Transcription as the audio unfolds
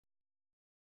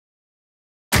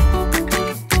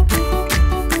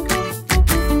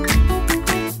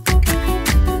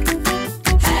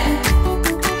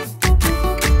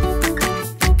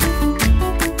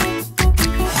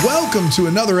to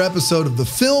another episode of the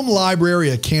Film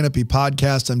Library, a Kanopy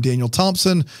podcast. I'm Daniel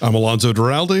Thompson. I'm Alonso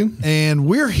Duralde. And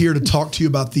we're here to talk to you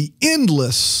about the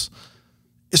endless,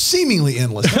 seemingly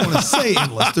endless. I don't want to say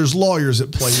endless. There's lawyers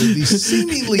at play here. The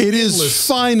seemingly It endless. is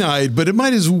finite, but it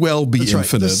might as well be That's right.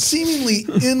 infinite. The seemingly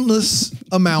endless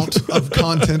amount of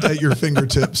content at your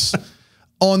fingertips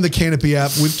on the Kanopy app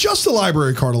with just a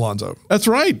library card, Alonso. That's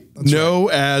right. No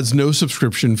ads, no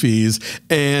subscription fees.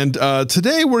 And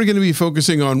today we're going to be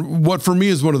focusing on what for me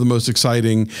is one of the most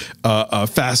exciting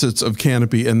facets of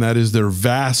Kanopy, and that is their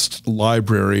vast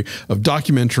library of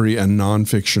documentary and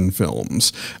nonfiction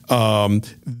films.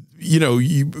 You know,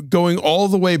 going all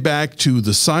the way back to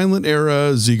the silent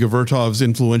era, Dziga Vertov's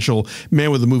influential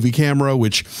Man with a Movie Camera,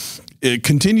 which it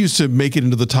continues to make it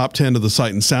into the top 10 of the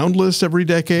Sight and Sound list every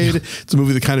decade. It's a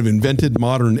movie that kind of invented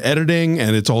modern editing,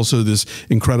 and it's also this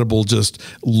incredible just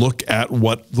look at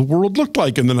what the world looked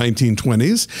like in the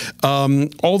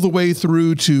 1920s, all the way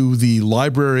through to the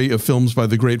library of films by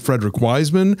the great Frederick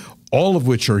Wiseman, all of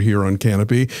which are here on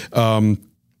Kanopy.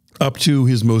 Up to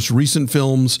his most recent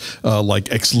films,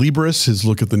 like Ex Libris, his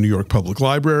look at the New York Public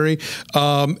Library.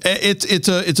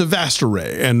 It's a vast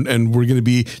array, and we're going to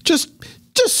be just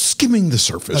skimming the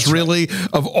surface, really,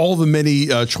 of all the many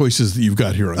choices that you've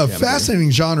got here on Kanopy. A fascinating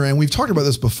genre, and we've talked about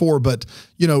this before, but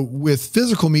you know, with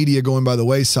physical media going by the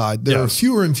wayside, there are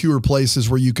fewer and fewer places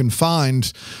where you can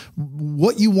find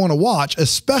what you want to watch,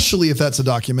 especially if that's a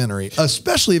documentary,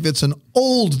 especially if it's an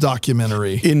old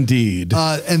documentary. Indeed.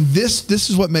 And this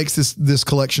is what makes this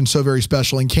collection so very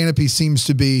special, and Kanopy seems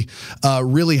to be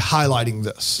really highlighting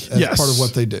this as part of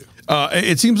what they do.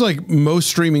 It seems like most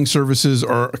streaming services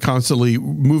are constantly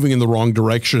moving in the wrong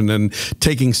direction and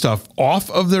taking stuff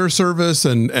off of their service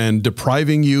and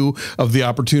depriving you of the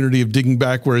opportunity of digging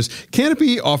back, whereas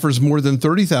Kanopy offers more than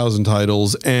 30,000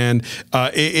 titles, and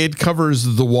it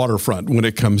covers the waterfront when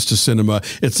it comes to cinema.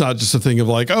 It's not just a thing of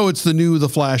like, oh, it's the new, the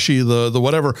flashy, the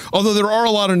whatever, although there are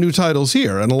a lot of new titles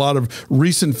here and a lot of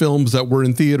recent films that were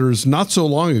in theaters not so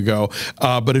long ago.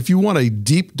 But if you want a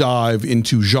deep dive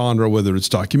into genre, whether it's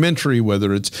documentary,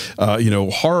 whether it's you know,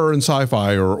 horror and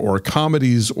sci-fi or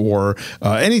comedies or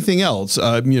anything else,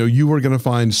 you know, you are going to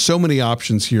find so many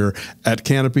options here at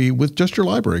Kanopy with just your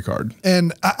library card.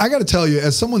 And I got to tell you,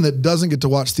 as someone that doesn't get to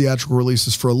watch theatrical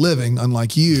releases for a living,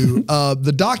 unlike you,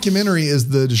 the documentary is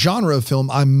the genre of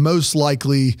film I'm most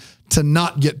likely to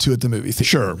not get to at the movie theater.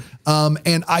 Sure.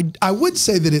 And I would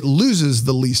say that it loses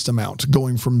the least amount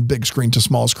going from big screen to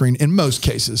small screen in most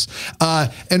cases.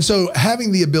 And so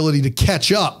having the ability to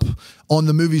catch up on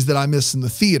the movies that I miss in the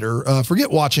theater,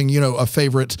 forget watching, you know, a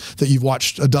favorite that you've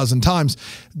watched a dozen times.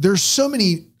 There's so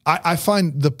many. I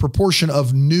find the proportion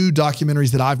of new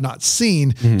documentaries that I've not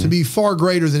seen to be far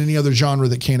greater than any other genre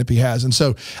that Kanopy has. And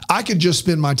so I could just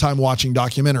spend my time watching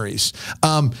documentaries.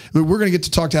 We're going to get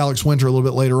to talk to Alex Winter a little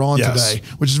bit later on today,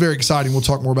 which is very exciting. We'll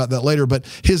talk more about that later. But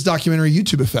his documentary,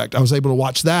 YouTube Effect, I was able to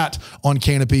watch that on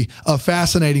Kanopy. A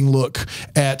fascinating look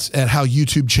at how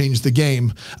YouTube changed the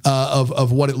game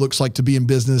of what it looks like to be in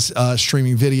business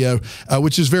streaming video,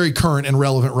 which is very current and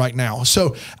relevant right now.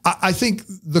 So I think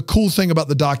the cool thing about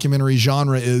the documentary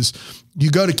genre is you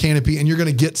go to Kanopy and you're going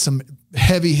to get some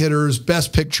heavy hitters,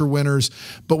 best picture winners.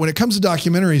 But when it comes to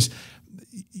documentaries,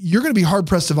 you're going to be hard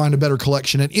pressed to find a better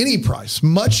collection at any price,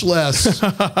 much less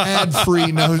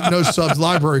ad-free, no subs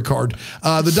library card.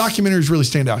 The documentaries really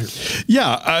stand out here.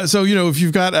 Yeah. So, you know, if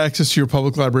you've got access to your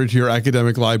public library, to your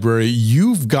academic library,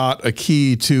 you've got a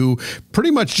key to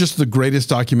pretty much just the greatest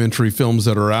documentary films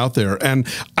that are out there. And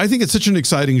I think it's such an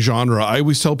exciting genre. I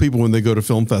always tell people when they go to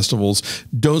film festivals,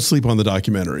 don't sleep on the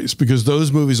documentaries, because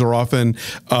those movies are often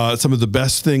some of the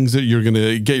best things that you're going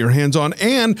to get your hands on,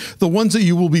 and the ones that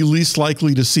you will be least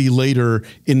likely to see later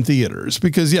in theaters,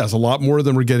 because yes, a lot more of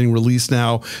them are getting released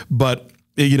now, but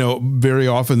you know, very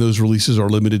often those releases are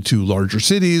limited to larger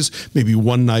cities, maybe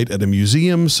one night at a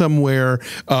museum somewhere.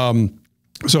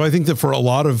 So I think that for a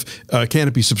lot of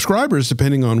Kanopy subscribers,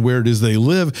 depending on where it is they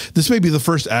live, this may be the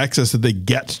first access that they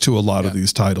get to a lot of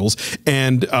these titles.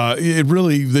 And they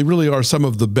really are some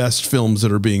of the best films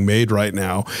that are being made right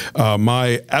now.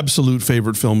 My absolute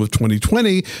favorite film of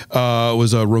 2020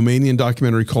 was a Romanian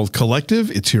documentary called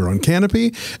Collective. It's here on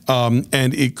Kanopy.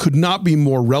 And it could not be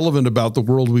more relevant about the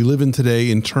world we live in today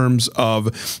in terms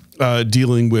of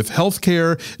dealing with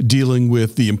healthcare, dealing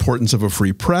with the importance of a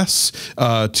free press,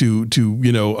 to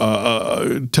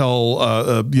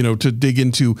dig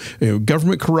into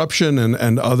government corruption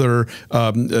and other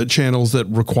channels that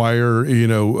require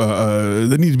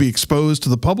that need to be exposed to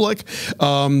the public.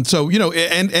 And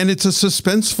it's a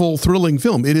suspenseful, thrilling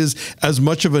film. It is as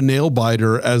much of a nail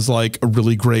biter as like a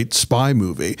really great spy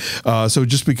movie. So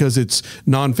just because it's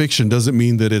nonfiction doesn't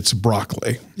mean that it's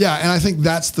broccoli. Yeah, and I think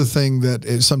that's the thing that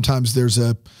is sometimes there's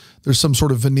some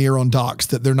sort of veneer on docs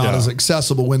that they're not as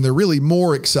accessible when they're really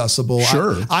more accessible.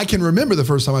 Sure. I can remember the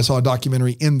first time I saw a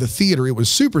documentary in the theater. It was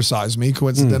Super Size Me,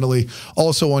 coincidentally,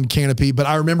 also on Kanopy. But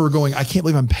I remember going, I can't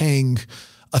believe I'm paying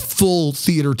a full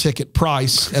theater ticket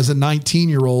price as a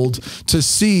 19-year-old to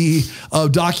see a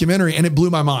documentary, and it blew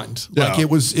my mind. Like it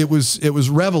was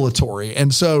revelatory.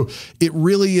 And so it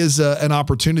really is an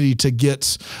opportunity to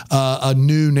get a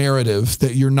new narrative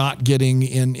that you're not getting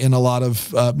in a lot of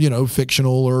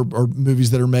fictional or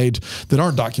movies that are made that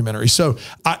aren't documentaries. So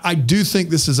I do think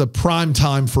this is a prime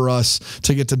time for us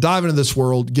to get to dive into this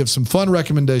world, give some fun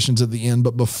recommendations at the end.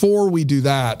 But before we do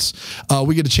that,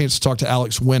 we get a chance to talk to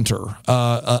Alex Winter,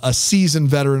 a seasoned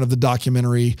veteran of the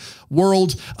documentary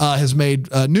world, has made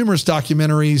numerous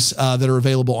documentaries that are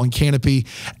available on Kanopy.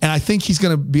 And I think he's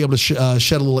going to be able to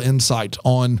shed a little insight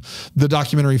on the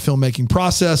documentary filmmaking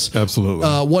process. Absolutely.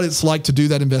 What it's like to do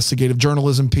that investigative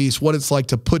journalism piece, what it's like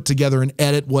to put together and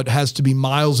edit what has to be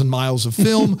miles and miles of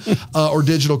film or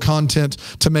digital content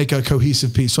to make a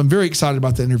cohesive piece. So I'm very excited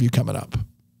about the interview coming up.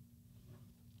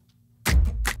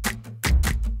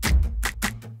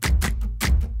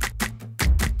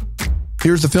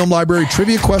 Here's the Film Library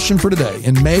trivia question for today.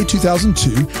 In May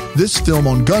 2002, this film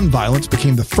on gun violence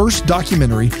became the first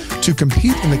documentary to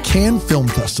compete in the Cannes Film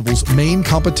Festival's main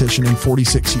competition in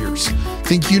 46 years.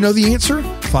 Think you know the answer?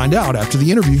 Find out after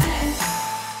the interview.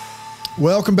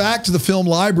 Welcome back to the Film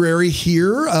Library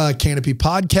here, Kanopy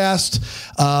Podcast.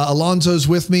 Alonso's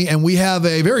with me, and we have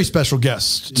a very special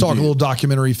guest to talk a little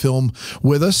documentary film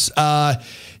with us.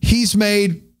 He's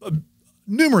made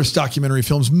numerous documentary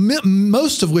films,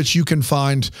 most of which you can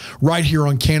find right here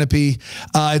on Kanopy.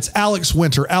 It's Alex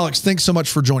Winter. Alex, thanks so much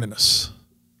for joining us.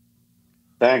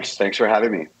 Thanks for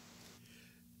having me.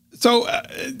 So,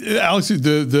 Alex,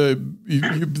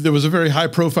 there was a very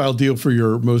high-profile deal for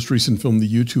your most recent film, The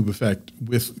YouTube Effect,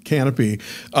 with Kanopy,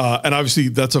 and obviously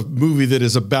that's a movie that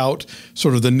is about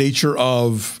sort of the nature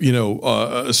of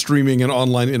streaming and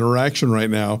online interaction right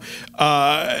now.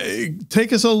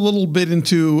 Take us a little bit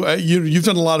into you've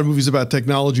done a lot of movies about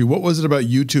technology. What was it about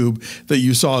YouTube that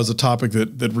you saw as a topic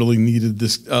that really needed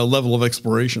this level of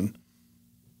exploration?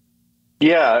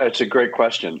 Yeah, it's a great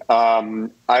question.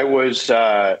 I was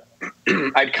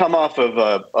I'd come off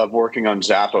of working on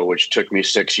Zappa, which took me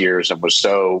 6 years, and was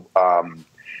so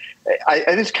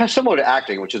it's kind of similar to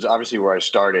acting, which is obviously where I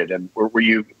started, and where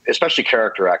you, especially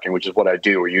character acting, which is what I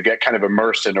do, where you get kind of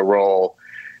immersed in a role.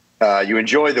 You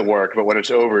enjoy the work, but when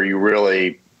it's over, you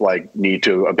really need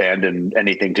to abandon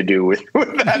anything to do with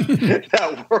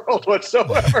that world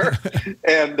whatsoever.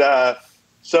 And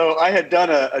so I had done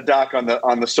a doc on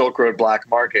the Silk Road black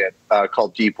market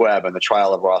called Deep Web and the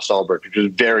Trial of Ross Ulbricht, which was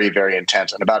very, very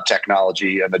intense and about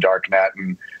technology and the dark net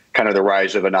and kind of the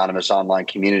rise of anonymous online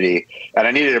community. And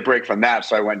I needed a break from that,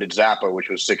 so I went to Zappa, which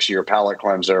was 6-year palate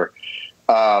cleanser.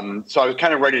 So I was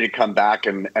kind of ready to come back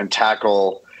and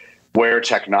tackle where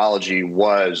technology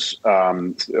was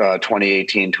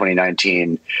 2018,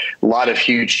 2019. A lot of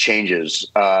huge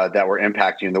changes that were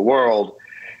impacting the world.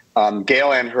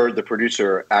 Gail Ann Hurd, the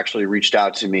producer, actually reached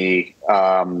out to me.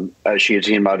 She had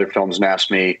seen my other films and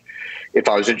asked me if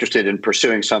I was interested in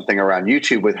pursuing something around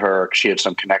YouTube with her. She had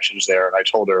some connections there, and I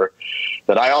told her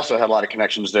that I also had a lot of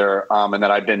connections there, and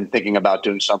that I'd been thinking about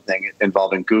doing something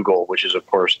involving Google, which is, of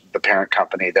course, the parent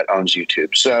company that owns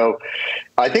YouTube. So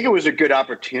I think it was a good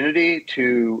opportunity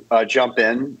to jump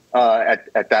in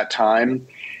at that time.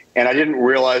 And I didn't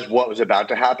realize what was about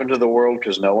to happen to the world,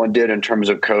 because no one did, in terms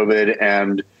of COVID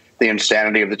and the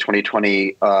insanity of the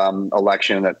 2020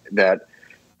 election that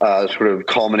sort of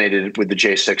culminated with the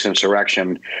J6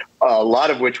 insurrection, a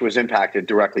lot of which was impacted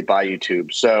directly by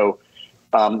YouTube. So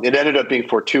it ended up being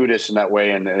fortuitous in that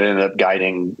way, and it ended up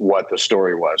guiding what the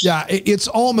story was. Yeah, it's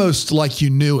almost like you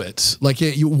knew it. Like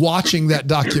you watching that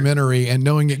documentary and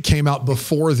knowing it came out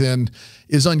before then,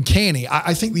 is uncanny.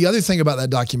 I think the other thing about that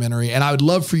documentary, and I would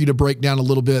love for you to break down a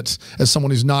little bit as someone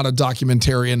who's not a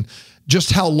documentarian,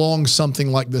 just how long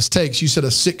something like this takes. You said a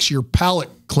 6-year palate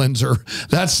cleanser.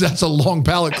 That's a long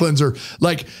palate cleanser.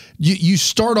 Like you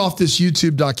start off this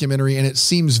YouTube documentary and it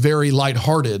seems very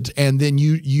lighthearted, and then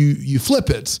you flip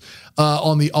it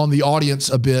on the audience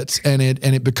a bit, and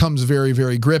it becomes very,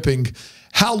 very gripping.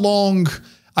 How long?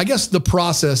 I guess the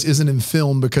process isn't in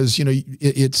film because, you know,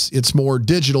 it's more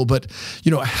digital, but,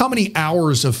 you know, how many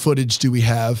hours of footage do we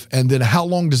have? And then how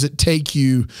long does it take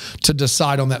you to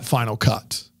decide on that final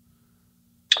cut?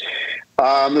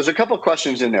 There's a couple of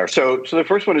questions in there. So the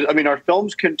first one is, I mean, our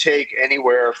films can take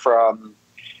anywhere from,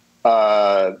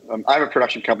 I have a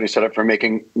production company set up for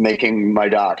making my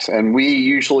docs, and we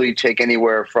usually take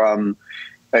anywhere from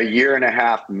a year and a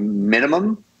half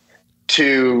minimum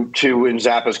to in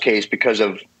Zappa's case, because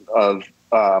of the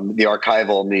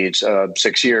archival needs,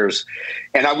 6 years.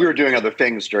 And we were doing other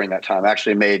things during that time. I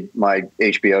actually made my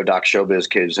HBO doc Showbiz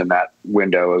Kids in that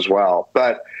window as well.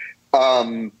 But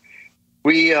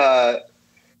we, you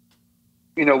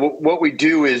know, what we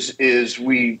do is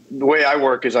the way I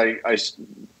work is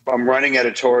I'm running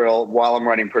editorial while I'm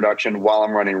running production, while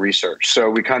I'm running research. So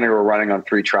we kind of are running on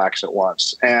 3 tracks at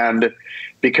once. And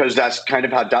because that's kind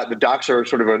of how the docs are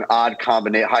sort of an odd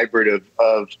hybrid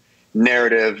of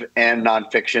narrative and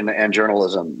nonfiction and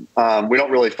journalism. We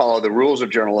don't really follow the rules of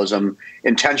journalism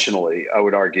intentionally, I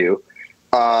would argue.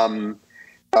 And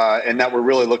that we're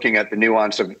really looking at the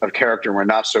nuance of character, and we're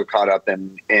not so caught up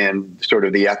in sort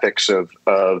of the ethics of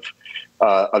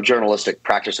journalistic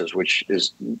practices, which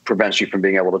prevents you from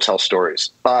being able to tell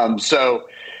stories.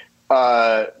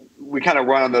 We kind of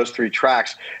run on those 3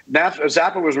 tracks.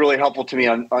 Zappa was really helpful to me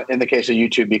in the case of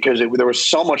YouTube, because there was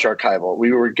so much archival.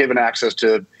 We were given access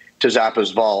to Zappa's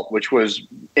vault, which was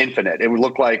infinite. It would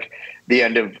look like the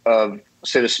end of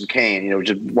Citizen Kane, you know,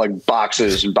 just like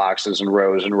boxes and boxes and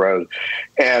rows and rows.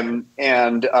 And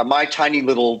my tiny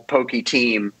little pokey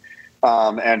team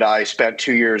and I spent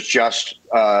 2 years just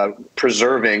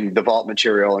preserving the vault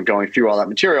material and going through all that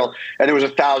material. And there was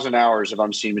 1,000 hours of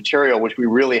unseen material, which we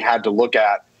really had to look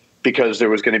at because there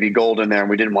was going to be gold in there and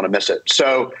we didn't want to miss it.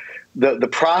 So the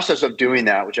process of doing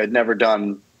that, which I'd never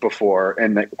done before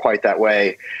in quite that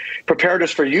way, prepared us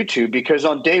for YouTube, because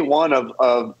on day one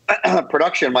of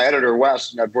production, my editor,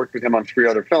 Wes, and I've worked with him on 3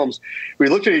 other films, we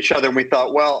looked at each other and we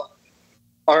thought, well,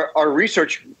 our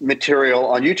research material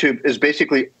on YouTube is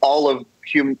basically all of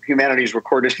humanity's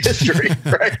recorded history,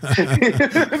 right?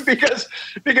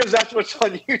 because that's what's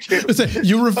on YouTube.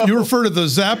 You refer to the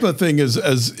Zappa thing as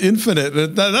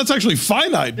infinite. That's actually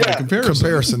finite by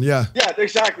comparison. Yeah. Yeah,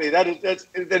 exactly. That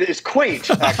is quaint,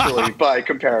 actually, by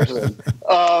comparison.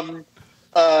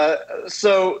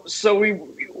 So we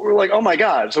were like, oh my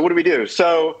God. So what do we do?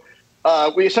 So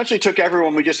we essentially took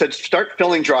everyone. We just said, start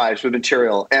filling drives with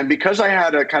material. And because I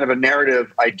had a kind of a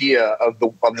narrative idea of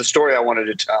the story I wanted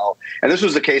to tell, and this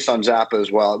was the case on Zappa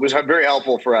as well, it was very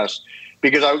helpful for us,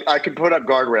 because I could put up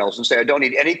guardrails and say, I don't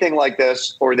need anything like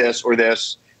this or this or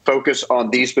this. Focus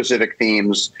on these specific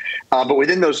themes. But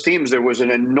within those themes, there was an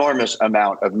enormous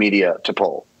amount of media to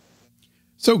pull.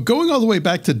 So going all the way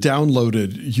back to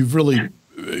downloaded, you've really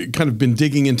kind of been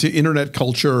digging into internet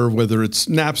culture, whether it's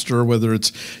Napster, whether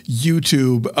it's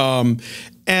YouTube.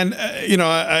 You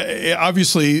know,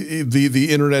 obviously the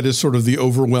internet is sort of the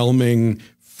overwhelming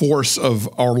force of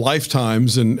our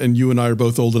lifetimes. And you and I are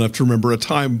both old enough to remember a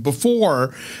time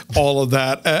before all of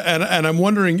that. And I'm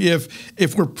wondering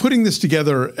if we're putting this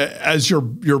together as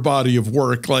your body of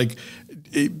work, like,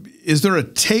 is there a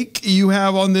take you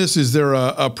have on this? Is there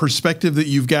a perspective that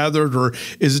you've gathered, or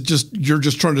is it just you're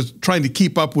just trying to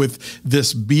keep up with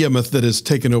this behemoth that has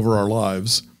taken over our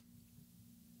lives?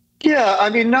 Yeah,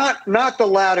 I mean, not the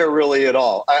latter really at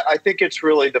all. I think it's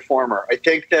really the former. I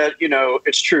think that, you know,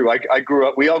 it's true.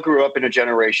 We all grew up in a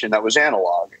generation that was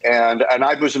analog, and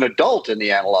I was an adult in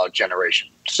the analog generation.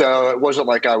 So it wasn't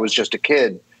like I was just a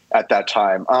kid at that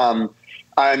time.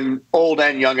 I'm old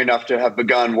and young enough to have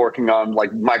begun working on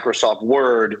like Microsoft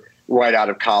Word right out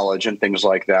of college and things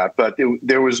like that. But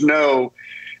there was no,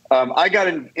 I got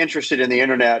interested in the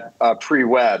internet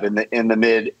pre-web in the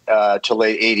mid to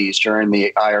late 80s during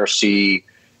the IRC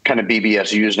kind of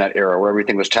BBS Usenet era, where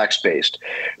everything was text-based.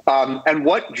 And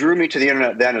what drew me to the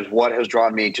internet then is what has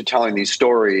drawn me to telling these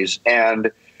stories.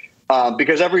 And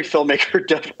because every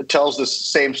filmmaker tells the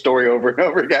same story over and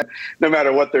over again, no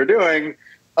matter what they're doing.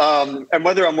 And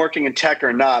whether I'm working in tech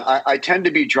or not, I tend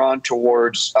to be drawn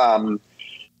towards, you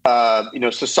know,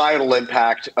 societal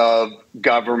impact of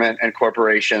government and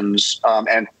corporations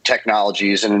and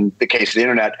technologies. And in the case of the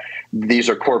internet, these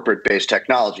are corporate-based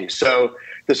technologies. So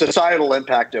the societal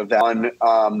impact of that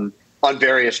on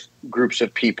various groups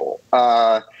of people.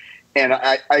 And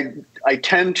I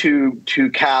tend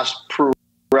to cast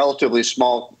relatively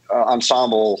small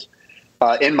ensembles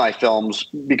in my films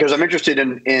because I'm interested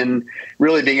in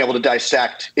really being able to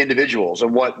dissect individuals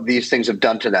and what these things have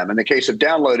done to them. In the case of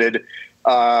Downloaded,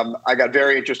 I got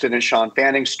very interested in Sean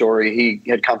Fanning's story. He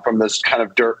had come from this kind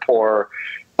of dirt poor,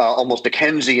 almost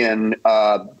Dickensian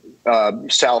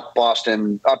South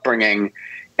Boston upbringing,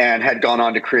 and had gone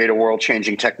on to create a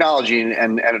world-changing technology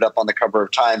and ended up on the cover of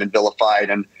Time and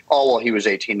vilified, and all while he was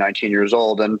 18, 19 years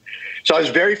old. And so I was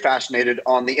very fascinated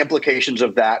on the implications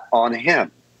of that on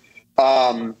him.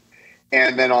 And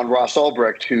then on Ross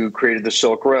Ulbricht, who created the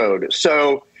Silk Road.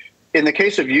 So in the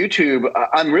case of YouTube,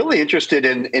 I'm really interested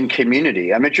in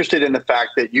community. I'm interested in the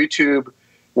fact that YouTube,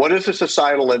 what is the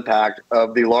societal impact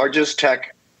of the largest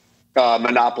tech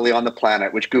monopoly on the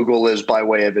planet, which Google is by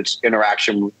way of its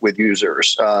interaction with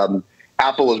users.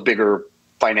 Apple is bigger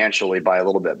financially by a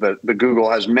little bit, but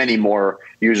Google has many more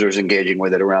users engaging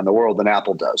with it around the world than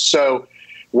Apple does. So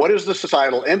what is the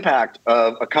societal impact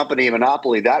of a company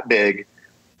monopoly that big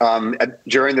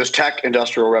during this tech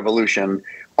industrial revolution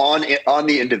on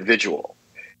the individual?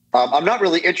 I'm not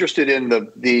really interested in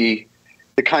the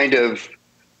kind of,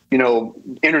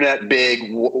 internet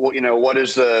big, what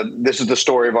is this is the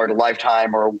story of our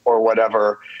lifetime or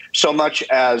whatever, so much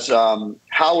as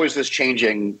how is this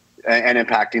changing and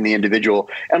impacting the individual,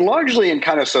 and largely in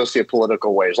kind of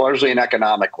sociopolitical ways, largely in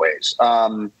economic ways.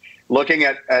 Looking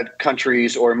at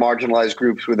countries or marginalized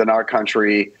groups within our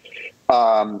country,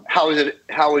 how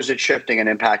is it shifting and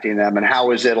impacting them, and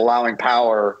how is it allowing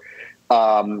power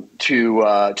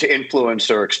to influence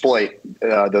or exploit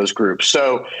those groups?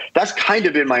 So that's kind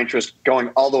of been my interest going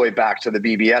all the way back to the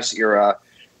BBS era,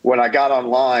 when I got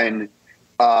online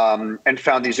and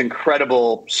found these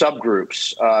incredible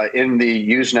subgroups in the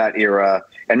Usenet era,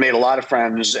 and made a lot of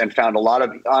friends and found a lot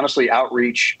of, honestly,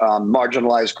 outreach,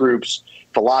 marginalized groups,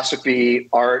 philosophy,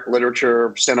 art,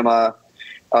 literature, cinema,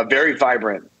 very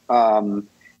vibrant.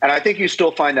 And I think you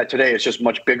still find that today. It's just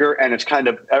much bigger, and it's kind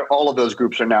of all of those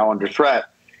groups are now under threat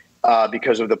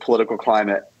because of the political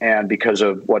climate and because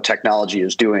of what technology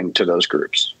is doing to those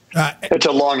groups. It's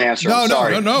a long answer. No, I'm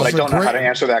sorry, no. But I don't know how to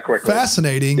answer that quickly.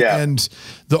 Fascinating. Yeah. And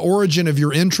the origin of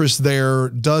your interest there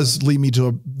does lead me to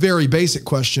a very basic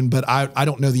question, but I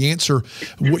don't know the answer.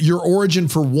 Your origin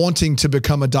for wanting to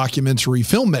become a documentary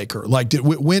filmmaker, like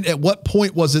at what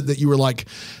point was it that you were like,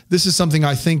 this is something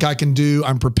I think I can do,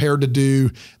 I'm prepared to do,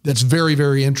 that's very,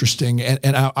 very interesting,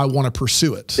 and I want to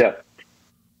pursue it? Yeah.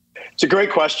 It's a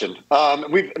great question. I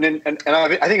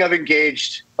think I've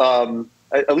engaged,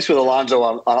 at least with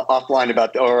Alonso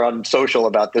offline or on social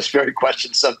about this very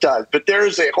question sometimes. But there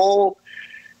is a whole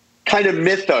kind of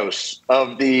mythos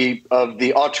of the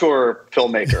auteur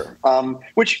filmmaker,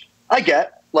 which I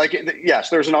get. Like, yes,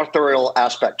 there's an authorial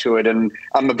aspect to it, and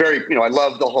I'm I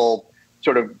love the whole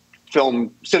sort of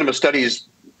cinema studies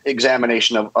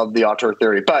examination of the auteur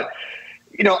theory. But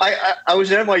I was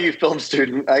an NYU film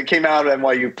student. I came out of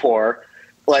NYU poor,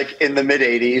 like in the mid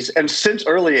 80s, and since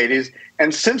early 80s.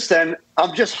 And since then,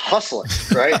 I'm just hustling,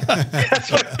 right?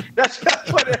 that's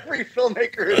what every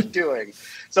filmmaker is doing.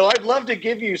 So I'd love to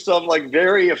give you some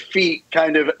very effete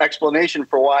kind of explanation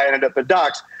for why I ended up at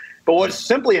Docs. But what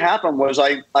simply happened was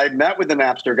I met with the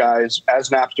Napster guys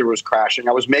as Napster was crashing.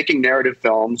 I was making narrative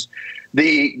films.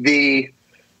 The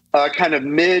kind of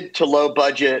mid to low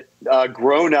budget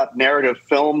grown-up narrative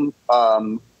film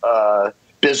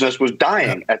business was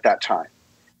dying at that time.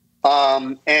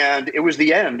 And it was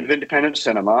the end of independent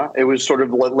cinema. It was sort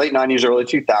of late 90s, early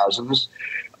 2000s.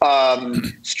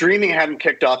 Streaming hadn't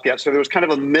kicked off yet, so there was kind of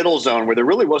a middle zone where there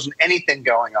really wasn't anything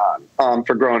going on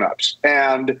for grown-ups.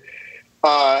 And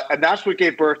that's what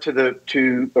gave birth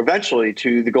to eventually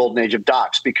to the golden age of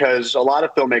docs, because a lot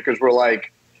of filmmakers were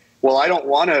like, well, I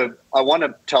want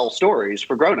to tell stories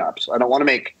for grown-ups. I don't want to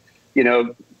make,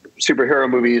 superhero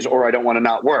movies, or I don't want to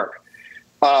not work.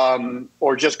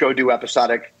 Or just go do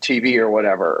episodic TV or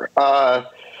whatever.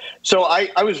 So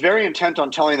I was very intent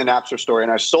on telling the Napster story,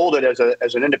 and I sold it as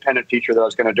an independent feature that I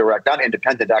was going to direct. Not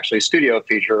independent, actually, a studio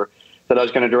feature that I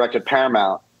was going to direct at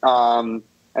Paramount. And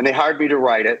they hired me to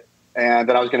write it, and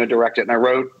then I was going to direct it. And I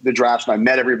wrote the drafts, and I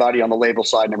met everybody on the label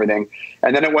side and everything.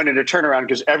 And then it went into turnaround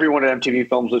because everyone at MTV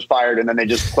Films was fired, and then they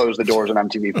just closed the doors on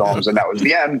MTV Films, and that was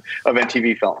the end of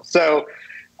MTV Films. So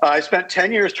I spent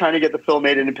 10 years trying to get the film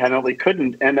made independently,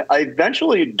 couldn't. And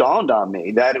eventually it dawned on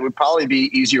me that it would probably be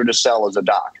easier to sell as a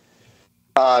doc.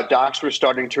 Docs were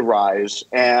starting to rise.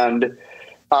 And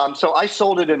so I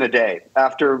sold it in a day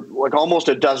after almost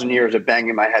a dozen years of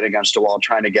banging my head against a wall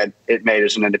trying to get it made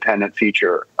as an independent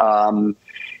feature.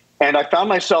 And I found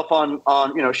myself on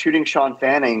shooting Sean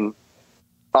Fanning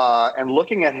and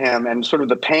looking at him and sort of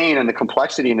the pain and the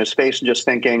complexity in his face and just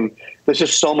thinking, this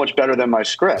is so much better than my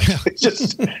script.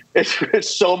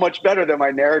 It's so much better than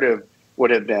my narrative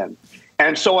would have been.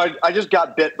 And so I just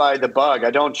got bit by the bug. I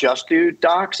don't just do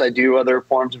docs. I do other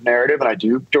forms of narrative, and I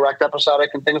do direct episodic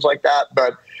and things like that.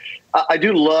 But I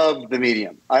do love the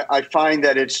medium. I find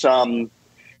that it's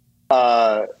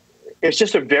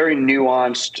just a very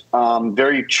nuanced,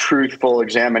 very truthful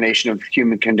examination of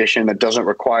human condition that doesn't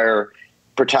require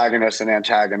protagonists and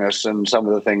antagonists and some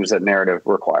of the things that narrative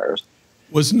requires.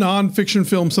 Was nonfiction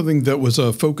film something that was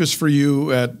a focus for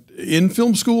you in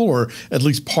film school, or at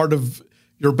least part of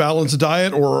your balanced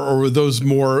diet, or were those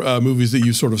more movies that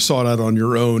you sort of sought out on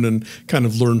your own and kind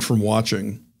of learned from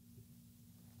watching?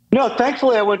 No,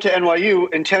 thankfully I went to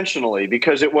NYU intentionally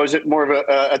because it was more of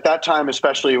at that time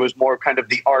especially, it was more kind of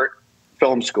the art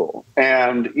film school.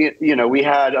 And, we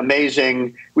had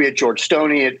George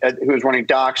Stoney who was running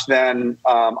docs then.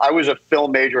 I was a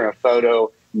film major and a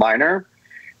photo minor.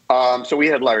 So we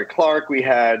had Larry Clark, we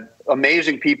had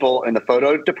amazing people in the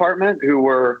photo department who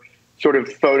were sort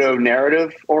of photo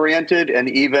narrative oriented, and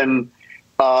even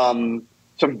some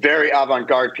very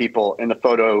avant-garde people in the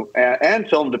photo and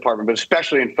film department, but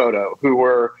especially in photo, who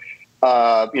were,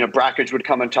 Brackage would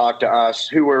come and talk to us,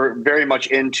 who were very much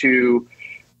into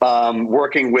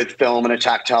working with film in a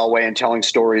tactile way and telling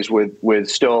stories with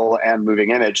still and moving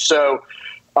image. So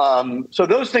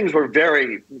those things were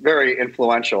very, very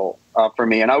influential for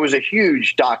me. And I was a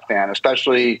huge doc fan,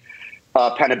 especially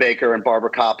Pennebaker and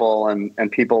Barbara Koppel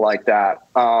and people like that,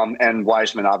 and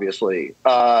Wiseman, obviously.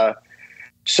 And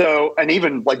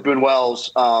even like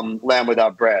Buñuel's Lamb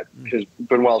Without Bread, because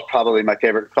Buñuel's probably my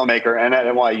favorite filmmaker. And at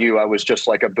NYU, I was just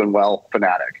like a Buñuel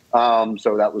fanatic.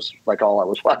 So that was like all I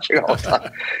was watching all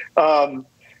the time.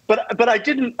 But I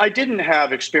didn't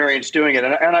have experience doing it.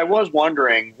 And I was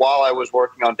wondering while I was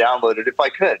working on Downloaded if I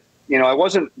could. I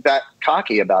wasn't that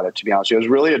cocky about it, to be honest. I was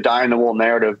really a dyed-in-the-wool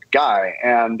narrative guy,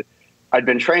 and I'd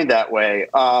been trained that way.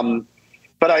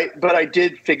 But I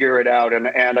did figure it out, and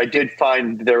I did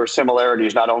find there were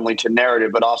similarities not only to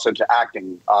narrative but also to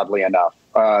acting, oddly enough,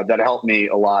 that helped me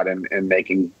a lot in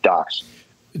making docs.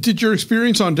 Did your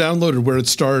experience on Downloaded, where it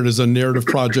started as a narrative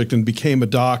project and became a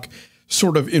doc,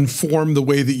 sort of inform the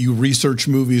way that you research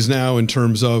movies now in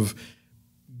terms of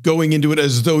going into it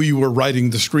as though you were writing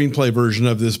the screenplay version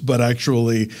of this, but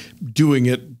actually doing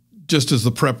it just as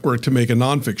the prep work to make a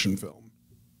nonfiction film?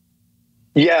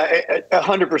 Yeah,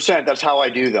 100%. That's how I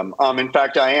do them. In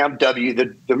fact, I am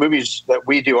the movies that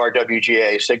we do are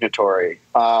WGA signatory,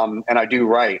 and I do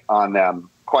write on them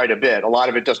quite a bit. A lot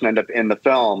of it doesn't end up in the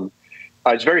film.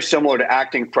 It's very similar to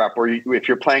acting prep, where if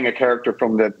you're playing a character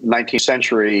from the 19th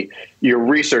century, you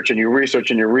research and you research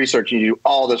and you research and you do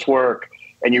all this work,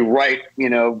 and you write,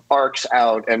 arcs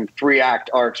out and 3-act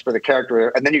arcs for the character,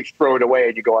 and then you throw it away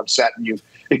and you go on set and you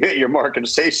hit your mark and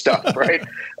say stuff, right?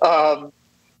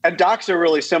 And docs are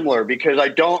really similar because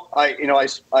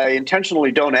I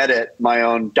intentionally don't edit my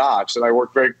own docs, and I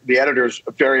work the editor's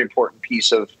a very important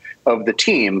piece of the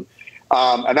team.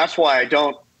 And that's why I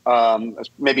don't, it's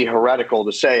maybe heretical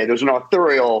to say, there's an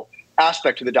authorial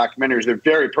aspect to the documentaries. They're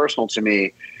very personal to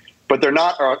me, but they're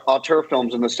not auteur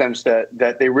films in the sense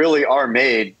that they really are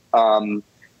made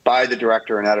by the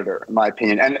director and editor, in my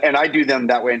opinion. And I do them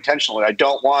that way intentionally. I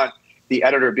don't want the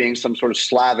editor being some sort of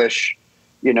slavish,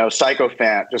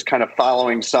 sycophant, just kind of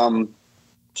following some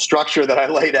structure that I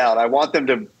laid out. I want them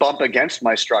to bump against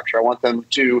my structure. I want them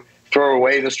to throw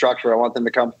away the structure. I want them to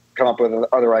come up with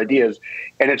other ideas.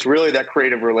 And it's really that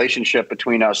creative relationship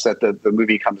between us that the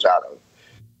movie comes out of.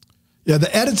 Yeah,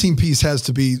 the editing piece has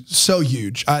to be so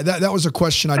huge. That was a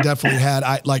question I definitely had.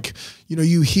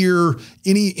 You hear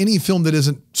any film that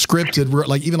isn't scripted,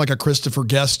 like even like a Christopher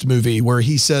Guest movie where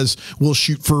he says we'll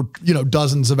shoot for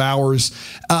dozens of hours.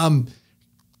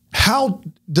 How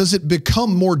does it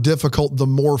become more difficult the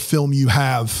more film you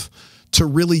have to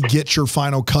really get your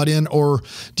final cut in? Or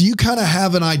do you kind of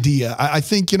have an idea? I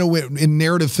think, in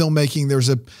narrative filmmaking, there's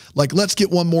let's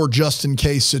get one more just in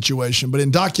case situation. But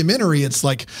in documentary, it's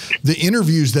like the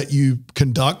interviews that you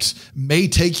conduct may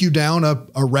take you down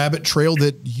a rabbit trail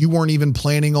that you weren't even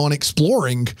planning on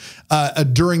exploring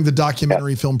during the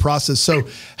documentary film process. So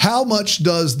how much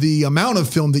does the amount of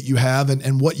film that you have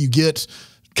and what you get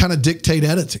kind of dictate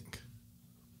editing?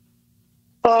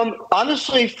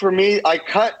 Honestly, for me, I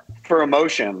cut for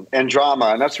emotion and drama,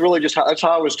 and that's really that's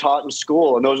how I was taught in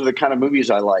school, and those are the kind of movies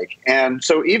I like. And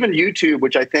so even YouTube,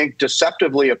 which I think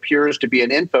deceptively appears to be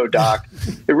an info doc,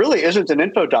 it really isn't an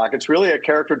info doc. It's really a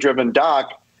character-driven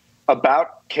doc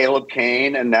about Caleb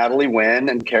Kane and Natalie Wynn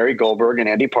and Carrie Goldberg and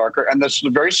Andy Parker and this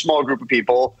very small group of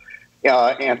people,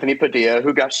 Anthony Padilla,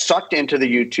 who got sucked into the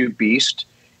YouTube beast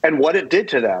and what it did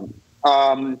to them,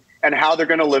 and how they're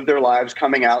going to live their lives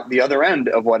coming out the other end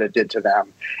of what it did to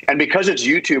them. And because it's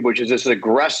YouTube, which is this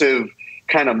aggressive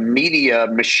kind of media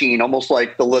machine, almost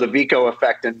like the Ludovico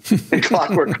effect in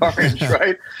Clockwork Orange,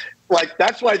 right? Like,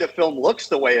 that's why the film looks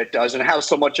the way it does and has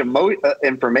so much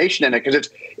information in it, because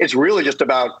it's really just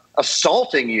about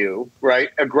assaulting you, right,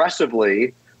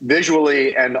 aggressively,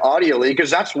 visually and audially,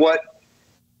 because that's what,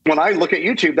 when I look at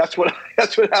YouTube, that's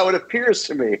how it appears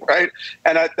to me, right?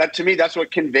 And that to me, that's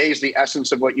what conveys the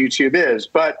essence of what YouTube is.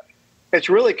 But it's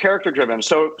really character driven.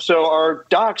 So our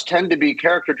docs tend to be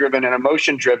character driven and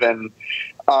emotion driven,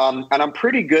 and I'm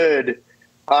pretty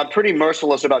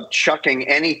merciless about chucking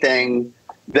anything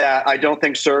that I don't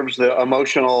think serves the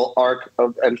emotional arc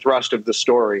and thrust of the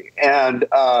story. And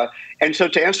so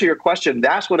to answer your question,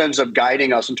 that's what ends up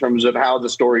guiding us in terms of how the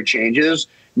story changes,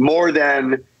 more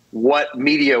than what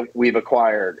media we've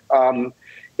acquired.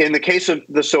 In the case of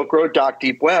the Silk Road doc,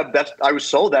 Deep Web, I was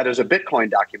sold that as a Bitcoin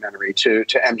documentary to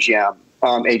MGM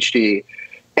HD,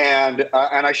 and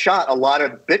I shot a lot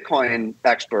of Bitcoin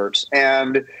experts,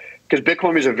 and because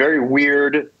Bitcoin was a very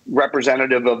weird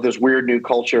representative of this weird new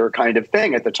culture kind of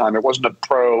thing at the time. It wasn't a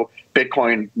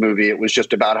pro-Bitcoin movie. It was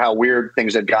just about how weird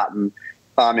things had gotten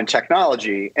in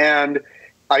technology. And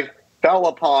I fell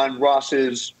upon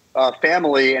Ross's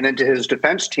family and into his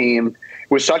defense team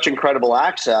with such incredible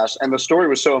access, and the story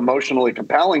was so emotionally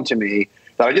compelling to me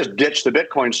that I just ditched the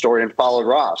Bitcoin story and followed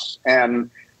Ross. And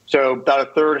so about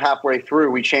a third, halfway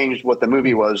through, we changed what the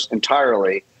movie was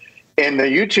entirely. In the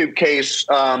YouTube case,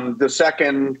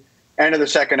 the end of the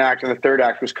second act and the third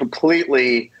act was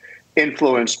completely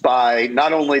influenced by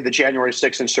not only the January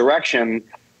 6th insurrection,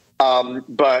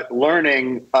 but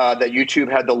learning that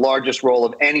YouTube had the largest role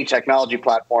of any technology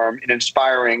platform in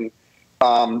inspiring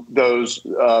those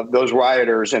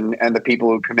rioters and the people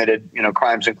who committed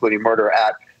crimes, including murder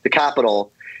at the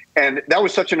Capitol. And that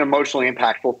was such an emotionally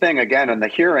impactful thing. Again, and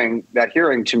that hearing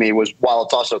to me was, while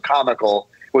it's also comical,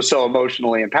 was so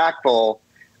emotionally impactful.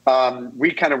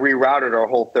 We kind of rerouted our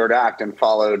whole third act and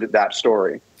followed that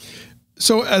story.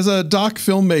 So as a doc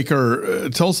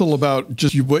filmmaker, tell us a little about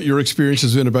just what your experience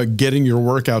has been about getting your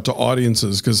work out to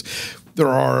audiences, because there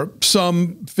are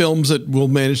some films that will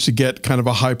manage to get kind of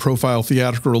a high profile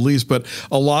theatrical release, but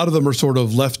a lot of them are sort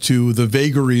of left to the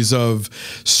vagaries of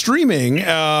streaming.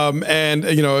 And,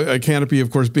 Kanopy, of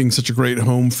course, being such a great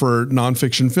home for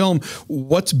nonfiction film.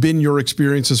 What's been your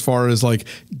experience as far as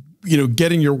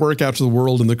getting your work out to the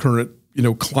world in the current,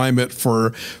 climate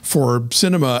for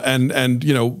cinema, and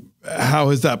how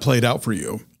has that played out for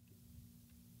you?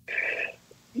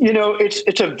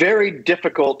 It's a very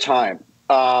difficult time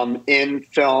in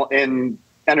film, in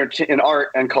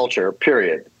art and culture,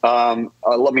 period. We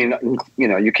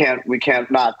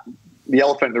can't not, the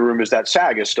elephant in the room is that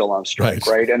SAG is still on strike,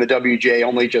 right? And the WGA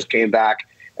only just came back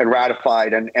and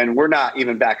ratified, and we're not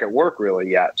even back at work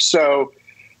really yet. So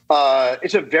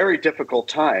it's a very difficult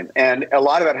time. And a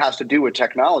lot of it has to do with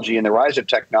technology and the rise of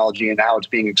technology and how it's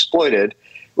being exploited,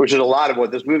 which is a lot of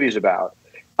what this movie is about.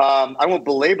 I won't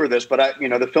belabor this, but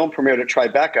the film premiered at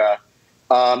Tribeca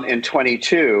in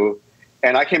 22,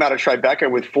 and I came out of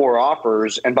Tribeca with 4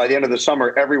 offers, and by the end of the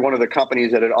summer, every one of the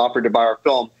companies that had offered to buy our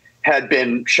film had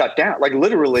been shut down,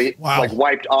 literally,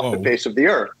 wiped off the face of the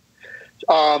earth,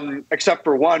 except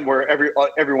for one where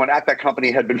everyone at that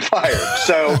company had been fired.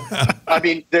 So,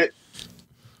 the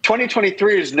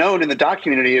 2023 is known in the doc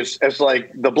community as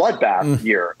like the bloodbath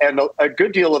year, and a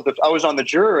good deal of I was on the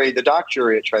jury, the doc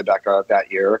jury at Tribeca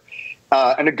that year.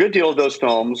 And a good deal of those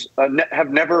films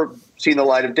have never seen the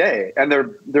light of day, and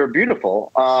they're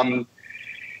beautiful.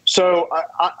 So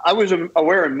I was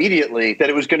aware immediately that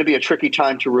it was going to be a tricky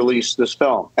time to release this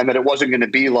film, and that it wasn't going to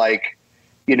be like,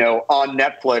 on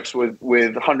Netflix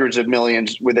with hundreds of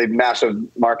millions with a massive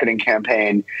marketing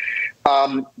campaign.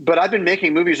 But I've been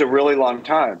making movies a really long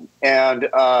time, and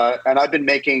I've been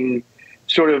making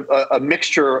sort of a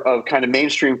mixture of kind of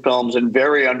mainstream films and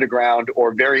very underground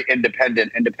or very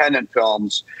independent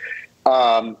films.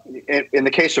 In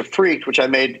the case of Freaked, which I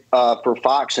made for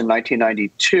Fox in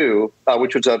 1992,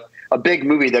 which was a big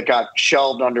movie that got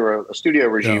shelved under a studio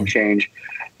regime change.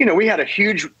 We had a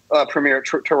huge premiere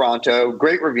at Toronto,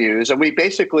 great reviews, and we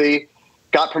basically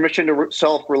got permission to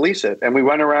self-release it. And we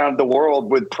went around the world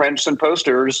with prints and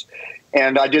posters.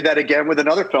 And I did that again with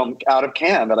another film out of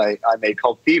Cannes that I made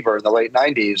called Fever in the late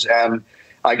 90s. And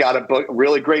I got a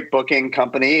really great booking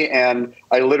company. And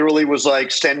I literally was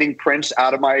sending prints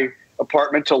out of my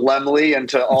apartment to Lemley and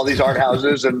to all these art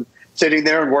houses and sitting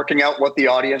there and working out what the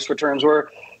audience returns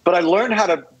were. But I learned how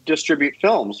to distribute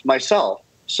films myself.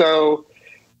 So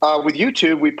with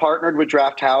YouTube, we partnered with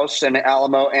Draft House and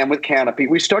Alamo and with Kanopy.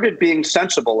 We started being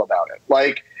sensible about it.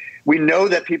 Like, we know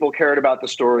that people cared about the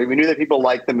story. We knew that people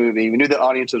liked the movie. We knew that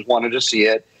audiences wanted to see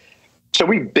it. So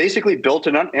we basically built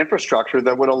an infrastructure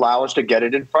that would allow us to get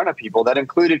it in front of people. That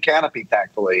included Kanopy,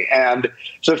 thankfully. And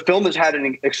so the film has had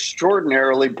an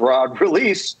extraordinarily broad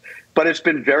release, but it's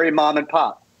been very mom and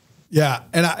pop. Yeah,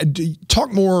 and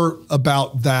talk more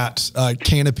about that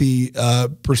Kanopy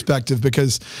perspective,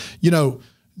 because, you know,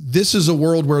 this is a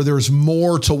world where there's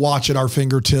more to watch at our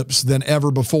fingertips than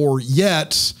ever before.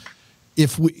 Yet,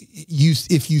 if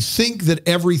you think that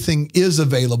everything is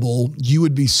available, you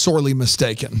would be sorely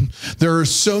mistaken. There are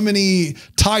so many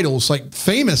titles, like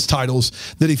famous titles,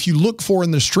 that if you look for in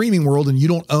the streaming world and you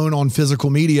don't own on physical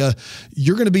media,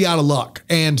 you're going to be out of luck.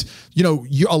 And, you know,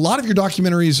 a lot of your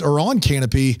documentaries are on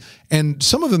Kanopy, and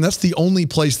some of them, that's the only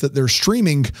place that they're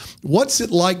streaming. What's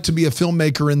it like to be a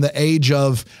filmmaker in the age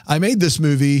of, I made this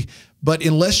movie, but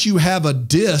unless you have a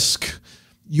disc,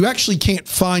 you actually can't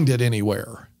find it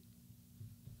anywhere?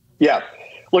 Yeah.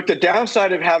 Look, the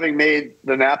downside of having made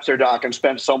the Napster doc and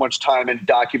spent so much time in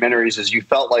documentaries is I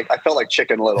felt like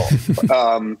Chicken Little.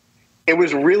 It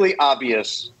was really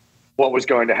obvious what was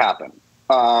going to happen.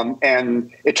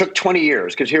 And it took 20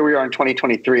 years, because here we are in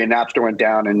 2023 and Napster went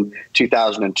down in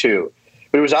 2002.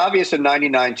 But it was obvious in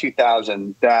 99,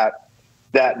 2000 that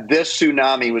this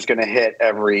tsunami was going to hit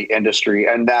every industry,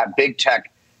 and that big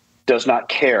tech does not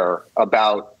care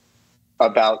about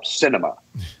cinema.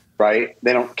 Right?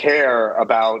 They don't care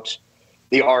about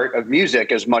the art of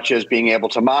music as much as being able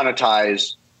to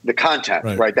monetize the content,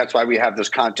 right? That's why we have this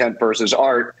content versus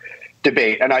art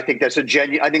debate. And I think that's I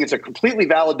think it's a completely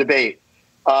valid debate,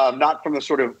 not from the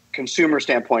sort of consumer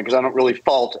standpoint, because I don't really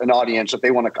fault an audience if they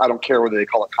want to. I don't care whether they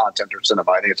call it content or cinema.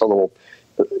 I think it's a little,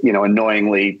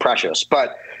 annoyingly precious.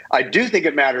 But I do think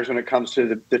it matters when it comes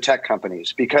to the tech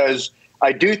companies, because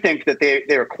I do think that they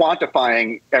are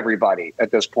quantifying everybody at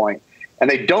this point. And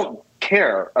they don't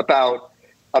care about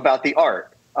the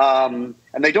art, and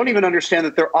they don't even understand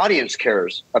that their audience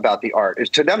cares about the art.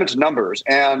 To them, it's numbers,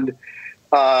 and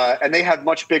they have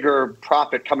much bigger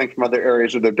profit coming from other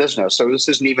areas of their business. So this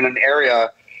isn't even an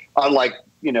area, unlike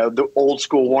the old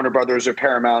school Warner Brothers or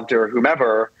Paramount or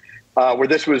whomever, where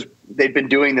they've been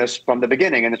doing this from the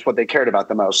beginning, and it's what they cared about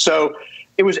the most. So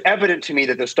it was evident to me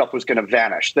that this stuff was going to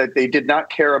vanish, that they did not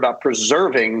care about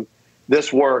preserving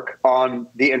this work on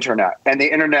the internet. And the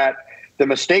internet, the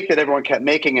mistake that everyone kept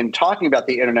making in talking about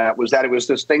the internet was that it was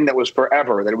this thing that was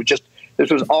forever, that this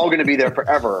was all going to be there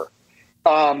forever.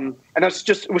 And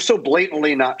it was so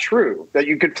blatantly not true that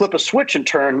you could flip a switch and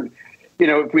turn,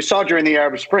 we saw during the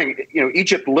Arab Spring,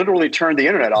 Egypt literally turned the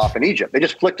internet off in Egypt. They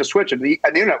just flicked a switch and the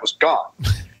internet was gone.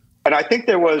 And I think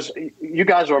you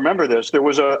guys will remember this, there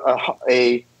was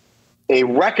a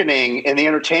reckoning in the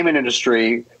entertainment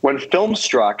industry when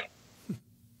Filmstruck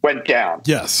went down.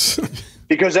 Yes.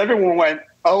 Because everyone went,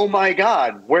 oh my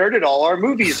God, where did all our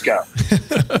movies go?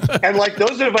 And like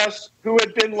those of us who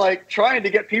had been like trying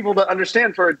to get people to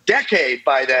understand for a decade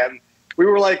by then, we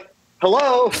were like,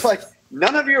 hello, like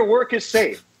none of your work is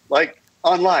safe, like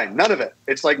online, none of it.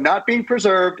 It's like not being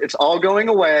preserved. It's all going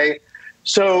away.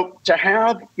 So to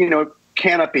have,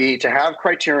 Kanopy, to have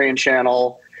Criterion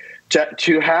Channel,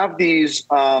 to have these,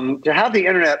 to have the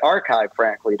Internet Archive,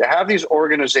 frankly, to have these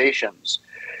organizations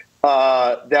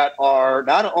that are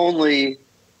not only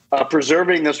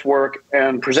preserving this work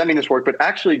and presenting this work, but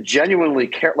actually genuinely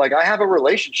care. Like I have a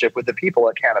relationship with the people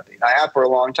at Kanopy. I have for a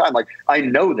long time. Like I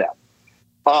know them.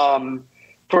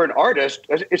 For an artist,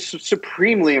 it's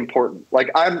supremely important.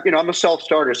 Like I'm a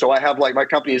self-starter, so I have like my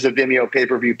company is a Vimeo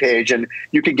pay-per-view page, and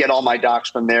you can get all my docs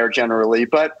from there generally.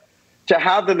 But to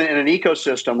have them in an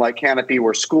ecosystem like Kanopy,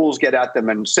 where schools get at them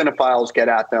and cinephiles get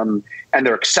at them, and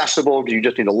they're accessible because you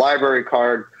just need a library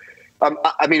card.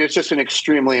 It's just an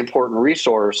extremely important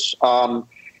resource. And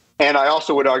I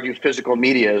also would argue physical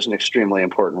media is an extremely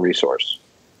important resource.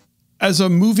 As a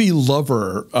movie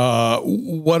lover,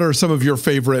 what are some of your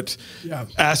favorite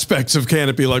aspects of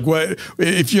Kanopy? Like, what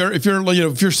if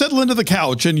you're settling into the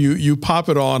couch and you pop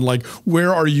it on? Like,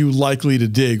 where are you likely to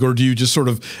dig, or do you just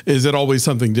is it always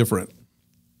something different?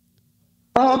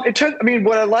 What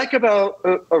I like about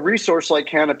a resource like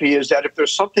Kanopy is that if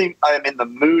there's something I'm in the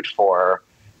mood for,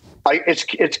 it's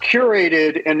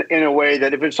curated in a way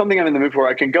that if it's something I'm in the mood for,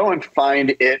 I can go and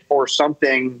find it or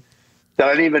something that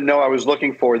I didn't even know I was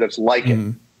looking for that's like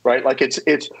it, right? Like it's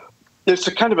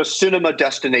a kind of a cinema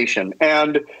destination.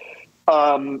 And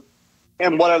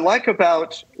And what I like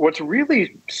about what's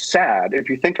really sad, if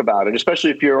you think about it, especially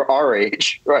if you're our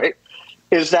age, right,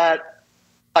 is that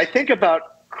I think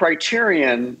about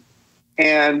Criterion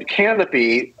and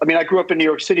Kanopy. I mean, I grew up in New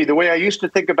York City. The way I used to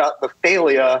think about the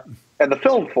Thalia and the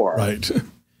Film Forum,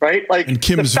 right? Like and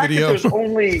Kim's the fact Video. that there's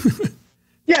only,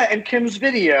 and Kim's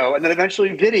Video, and then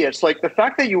eventually Video. It's like the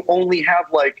fact that you only have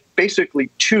like basically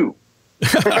two.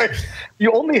 Right?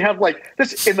 You only have like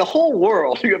this in the whole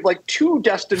world. You have like two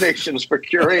destinations for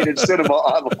curated cinema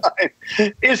online.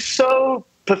 Is so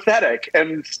pathetic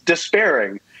and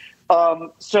despairing.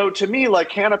 So to me, like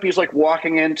Kanopy is like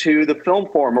walking into the Film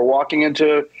Forum or walking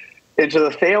into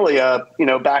the Thalia,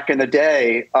 back in the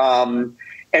day,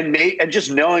 and just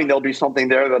knowing there'll be something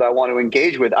there that I want to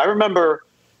engage with. I remember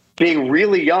being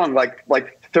really young, like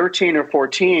 13 or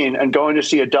 14, and going to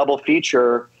see a double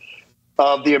feature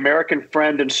of The American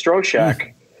Friend and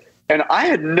Stroshek, and I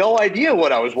had no idea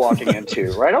what I was walking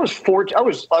into. Right, I was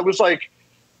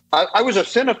I was a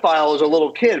cinephile as a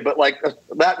little kid, but like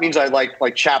that means I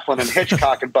like Chaplin and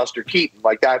Hitchcock and Buster Keaton,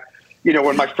 like that.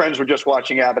 When my friends were just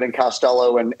watching Abbott and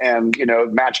Costello and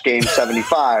Match Game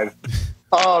 75.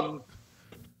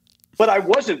 But I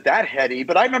wasn't that heady.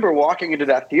 But I remember walking into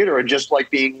that theater and just like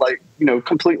being like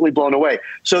completely blown away.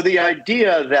 So the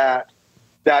idea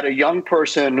that a young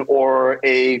person or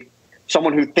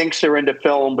someone who thinks they're into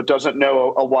film but doesn't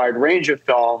know a wide range of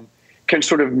film can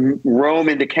sort of roam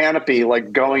into Kanopy,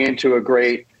 like going into a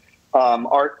great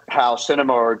art house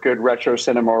cinema or a good retro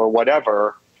cinema or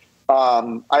whatever,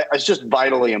 it's just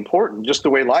vitally important, just the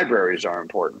way libraries are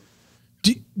important.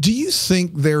 Do you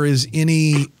think there is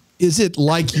any, is it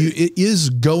like it is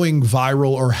going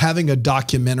viral or having a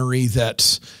documentary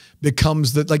that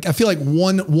becomes that, like, I feel like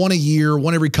one a year,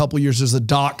 one every couple of years is a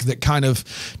doc that kind of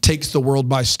takes the world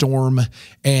by storm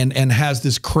and has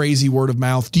this crazy word of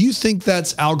mouth. Do you think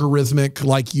that's algorithmic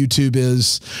like YouTube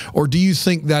is, or do you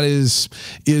think that is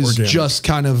organic, just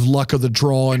kind of luck of the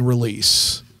draw and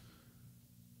release?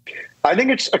 I think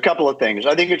it's a couple of things.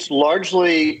 I think it's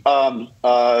largely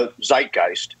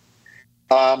zeitgeist,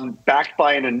 backed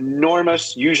by an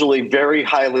enormous, usually very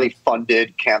highly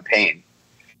funded campaign.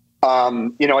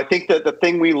 I think that the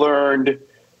thing we learned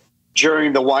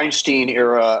during the Weinstein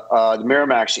era, the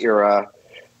Miramax era,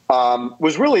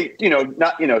 was really,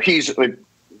 he's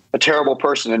a terrible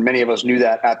person, and many of us knew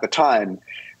that at the time.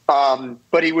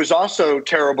 But he was also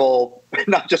terrible,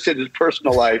 not just in his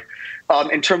personal life,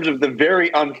 in terms of the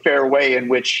very unfair way in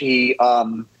which he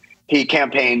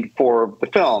campaigned for the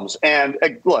films. And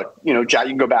look, Jack,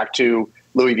 you can go back to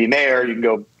Louis B. Mayer, you can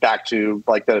go back to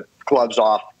like the gloves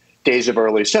off days of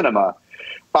early cinema.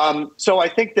 So I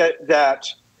think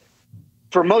that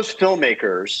for most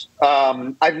filmmakers,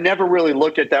 I've never really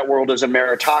looked at that world as a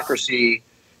meritocracy.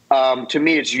 To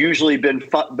me, it's usually been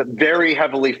very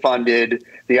heavily funded.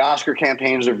 The Oscar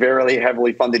campaigns are very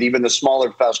heavily funded. Even the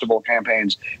smaller festival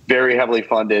campaigns, very heavily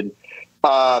funded.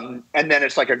 And then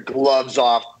it's like a gloves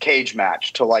off cage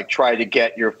match to like try to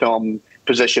get your film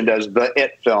positioned as the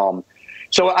it film.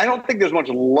 So I don't think there's much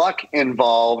luck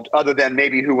involved other than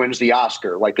maybe who wins the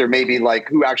Oscar. Like there may be like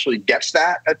who actually gets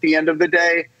that at the end of the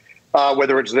day,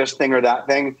 whether it's this thing or that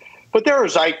thing. But there are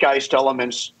zeitgeist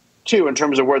elements too in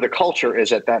terms of where the culture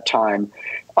is at that time.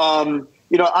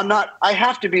 I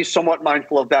have to be somewhat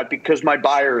mindful of that because my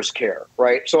buyers care,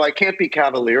 right? So I can't be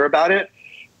cavalier about it.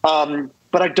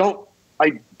 But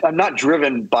I'm not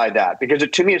driven by that because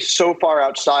to me, it's so far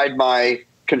outside my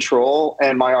control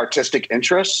and my artistic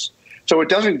interests. So it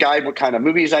doesn't guide what kind of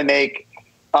movies I make,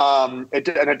 and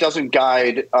it doesn't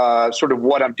guide sort of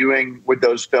what I'm doing with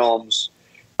those films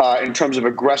in terms of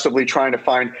aggressively trying to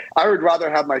find. I would rather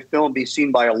have my film be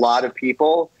seen by a lot of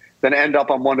people than end up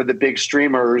on one of the big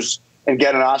streamers and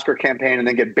get an Oscar campaign and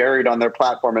then get buried on their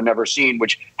platform and never seen,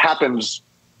 which happens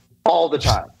all the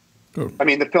time. Oh. I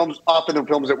mean, the films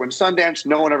that win Sundance,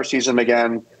 no one ever sees them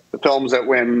again. The films that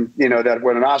win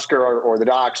an Oscar or the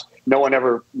docs, no one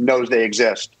ever knows they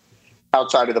exist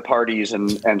outside of the parties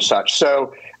and such.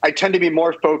 So I tend to be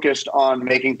more focused on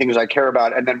making things I care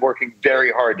about and then working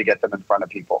very hard to get them in front of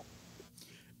people.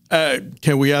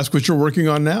 Can we ask what you're working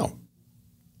on now?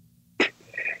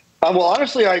 Well,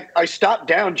 honestly, I stopped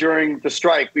down during the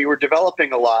strike. We were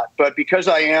developing a lot, but because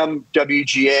I am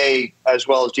WGA as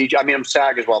well as DJ, I mean, I'm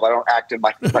SAG as well, but I don't act in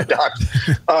my docs.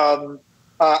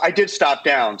 I did stop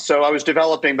down. So I was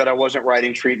developing, but I wasn't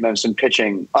writing treatments and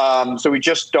pitching. So we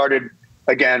just started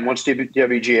again once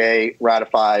WGA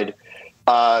ratified.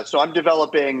 So I'm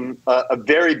developing a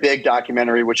very big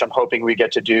documentary, which I'm hoping we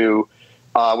get to do,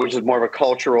 which is more of a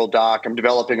cultural doc. I'm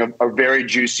developing a very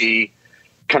juicy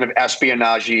kind of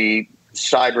espionage-y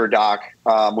cyber doc,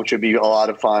 which would be a lot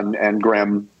of fun and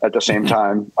grim at the same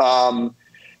time.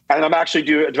 And I'm actually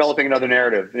developing another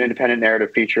narrative, an independent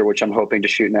narrative feature, which I'm hoping to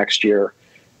shoot next year.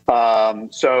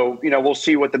 So, we'll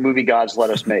see what the movie gods let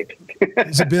us make.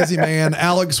 He's a busy man.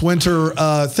 Alex Winter,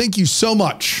 thank you so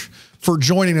much for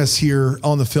joining us here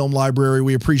on the Film Library.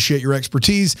 We appreciate your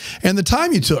expertise and the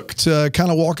time you took to kind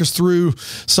of walk us through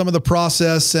some of the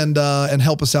process and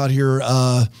help us out here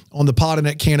on the pod and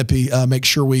at Kanopy. Make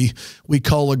sure we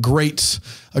cull a great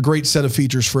set of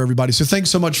features for everybody. So thanks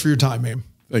so much for your time, man.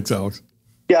 Thanks, Alex.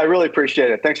 Yeah, I really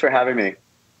appreciate it. Thanks for having me.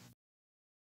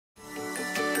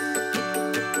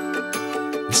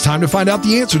 It's time to find out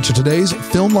the answer to today's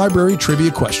Film Library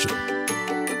trivia question.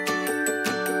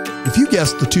 If you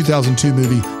guessed the 2002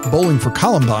 movie Bowling for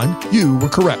Columbine, you were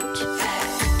correct.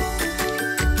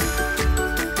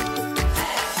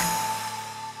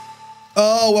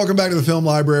 Oh, welcome back to the Film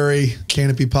Library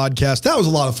Kanopy podcast. That was a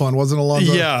lot of fun, wasn't it,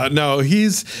 Alonso? Yeah, no,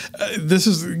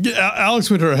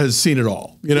 Alex Winter has seen it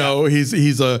all.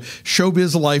 He's a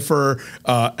showbiz lifer,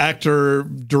 actor,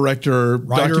 director,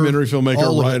 writer, documentary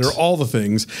filmmaker, writer, all the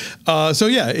things. So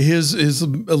yeah, his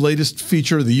latest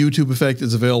feature, The YouTube Effect,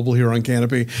 is available here on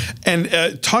Kanopy.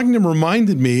 And talking to him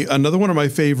reminded me, another one of my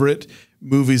favorite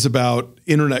movies about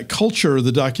internet culture,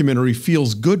 the documentary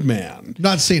Feels Good Man.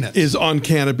 Not seen it. Is on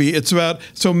Kanopy. It's about,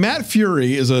 so Matt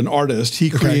Fury is an artist. He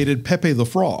created Pepe the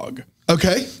Frog.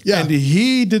 Okay. Yeah. And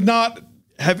he did not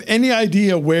have any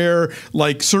idea where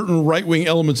like certain right-wing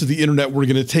elements of the internet were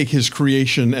going to take his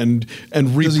creation and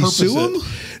repurpose Does he sue him?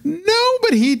 No,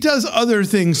 but he does other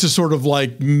things to sort of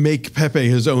like make Pepe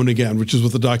his own again, which is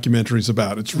what the documentary is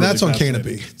about. It's really That's on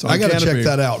Kanopy. I got to check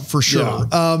that out for sure.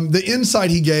 Yeah. The insight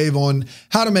he gave on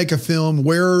how to make a film,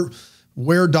 where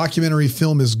documentary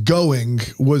film is going,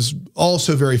 was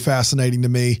also very fascinating to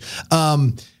me.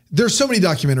 There's so many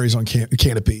documentaries on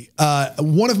Kanopy.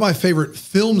 One of my favorite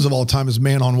films of all time is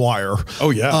Man on Wire. Oh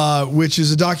yeah, which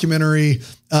is a documentary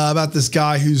about this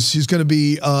guy who's going to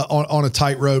be on a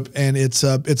tightrope, and it's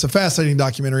a fascinating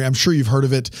documentary. I'm sure you've heard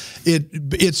of it.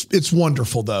 It's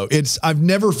wonderful though. I've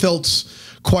never felt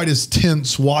quite as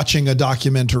tense watching a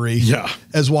documentary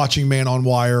as watching Man on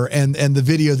Wire, and the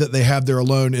video that they have there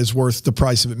alone is worth the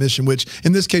price of admission, which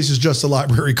in this case is just a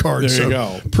library card. There you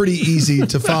go. Pretty easy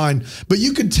to find. But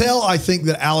you could tell, I think,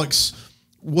 that Alex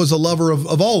was a lover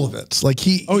of all of it. Like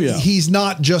he's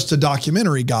not just a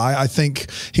documentary guy. I think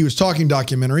he was talking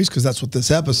documentaries because that's what this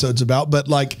episode's about, but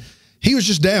like, he was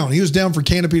just down. He was down for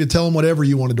Kanopy to tell him whatever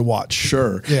you wanted to watch.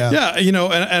 Sure. Yeah. And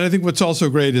I think what's also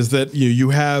great is that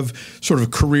you have sort of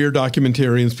career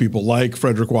documentarians, people like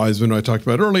Frederick Wiseman, who I talked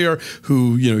about earlier,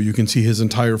 who, you can see his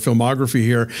entire filmography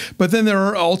here. But then there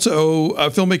are also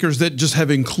filmmakers that just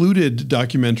have included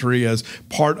documentary as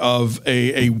part of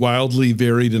a wildly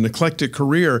varied and eclectic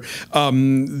career.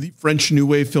 The French New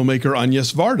Wave filmmaker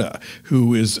Agnès Varda,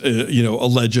 who is, a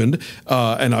legend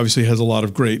and obviously has a lot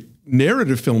of great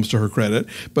narrative films to her credit,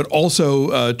 but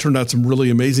also turned out some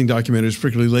really amazing documentaries,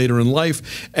 particularly later in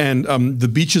life. And The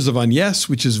Beaches of Agnès,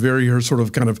 which is her sort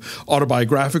of kind of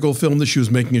autobiographical film that she was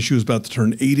making as she was about to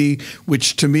turn 80,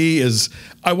 which to me is,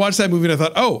 I watched that movie and I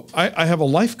thought, oh, I have a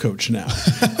life coach now.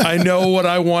 I know what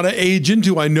I want to age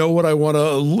into. I know what I want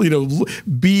to,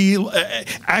 be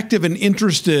active and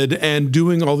interested and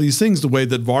doing all these things the way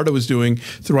that Varda was doing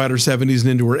throughout her 70s and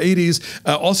into her 80s.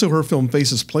 Also her film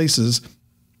Faces Places,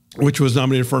 which was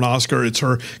nominated for an Oscar. It's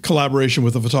her collaboration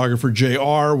with the photographer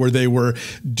JR, where they were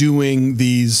doing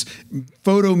these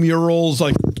photo murals,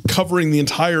 like covering the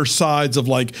entire sides of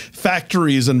like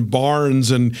factories and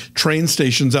barns and train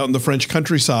stations out in the French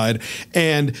countryside.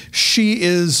 And she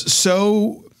is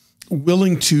so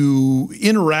willing to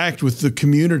interact with the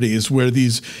communities where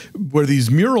these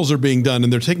murals are being done,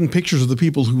 and they're taking pictures of the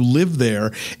people who live there,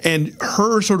 and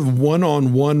her sort of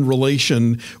one-on-one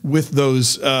relation with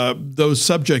those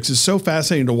subjects is so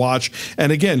fascinating to watch.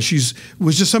 And again,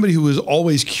 was just somebody who was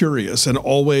always curious and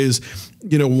always,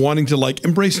 wanting to like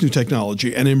embrace new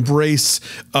technology and embrace,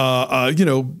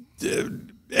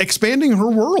 expanding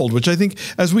her world, which I think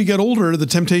as we get older, the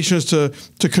temptation is to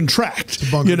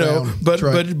contract, down.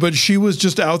 But she was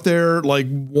just out there like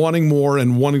wanting more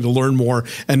and wanting to learn more.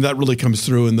 And that really comes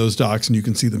through in those docs, and you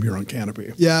can see them here on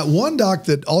Kanopy. Yeah. One doc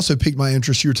that also piqued my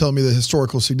interest, you were telling me the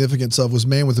historical significance of, was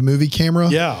Man with a Movie Camera.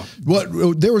 Yeah.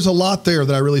 There was a lot there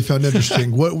that I really found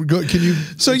interesting. Can you?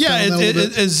 So yeah,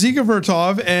 it's Dziga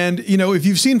Vertov. And, if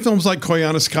you've seen films like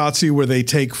Koyaanisqatsi, where they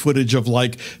take footage of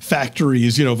like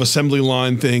factories, of assembly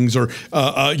line things, or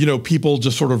people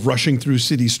just sort of rushing through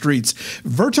city streets.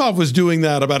 Vertov was doing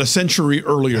that about a century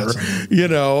earlier,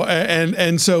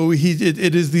 and so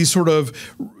it is these sort of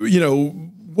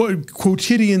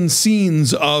quotidian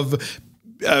scenes of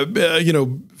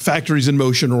factories in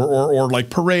motion or like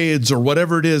parades or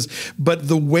whatever it is. But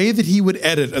the way that he would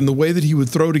edit and the way that he would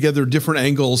throw together different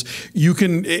angles,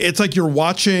 it's like you're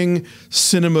watching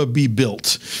cinema be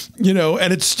built,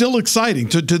 and it's still exciting.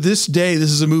 To this day, this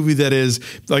is a movie that is,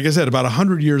 like I said, about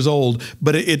 100 years old,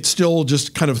 but it still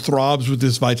just kind of throbs with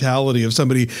this vitality of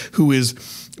somebody who is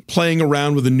playing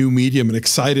around with a new medium and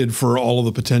excited for all of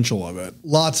the potential of it.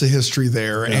 Lots of history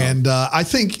there. Yeah. And I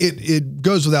think it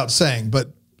goes without saying, but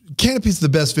Kanopy's the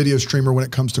best video streamer when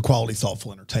it comes to quality,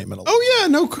 thoughtful entertainment. Oh yeah,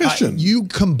 no question. You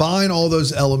combine all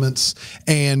those elements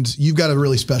and you've got a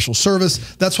really special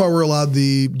service. That's why we're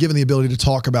given the ability to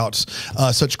talk about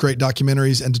such great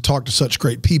documentaries and to talk to such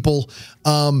great people.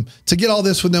 To get all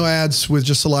this with no ads, with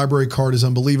just a library card, is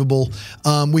unbelievable.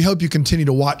 We hope you continue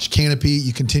to watch Kanopy.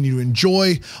 You continue to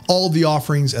enjoy all of the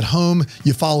offerings at home.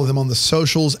 You follow them on the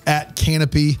socials at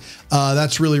Kanopy.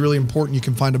 That's really, really important. You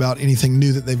can find about anything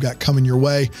new that they've got coming your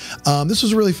way. This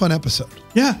was a really fun episode.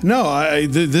 Yeah, no,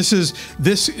 this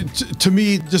to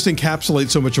me just encapsulates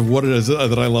so much of what it is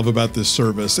that I love about this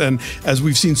service. And as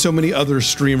we've seen so many other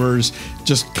streamers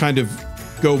just kind of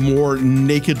go more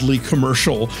nakedly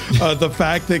commercial, the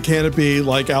fact that Kanopy,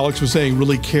 like Alex was saying,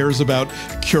 really cares about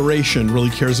curation, really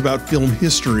cares about film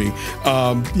history,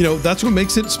 that's what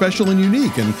makes it special and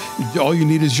unique. And all you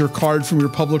need is your card from your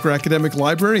public or academic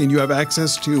library, and you have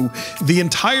access to the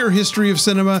entire history of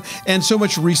cinema and so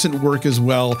much recent work as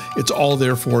well. It's all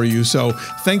there for you. So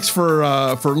thanks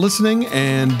for listening,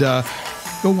 and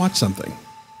go watch something.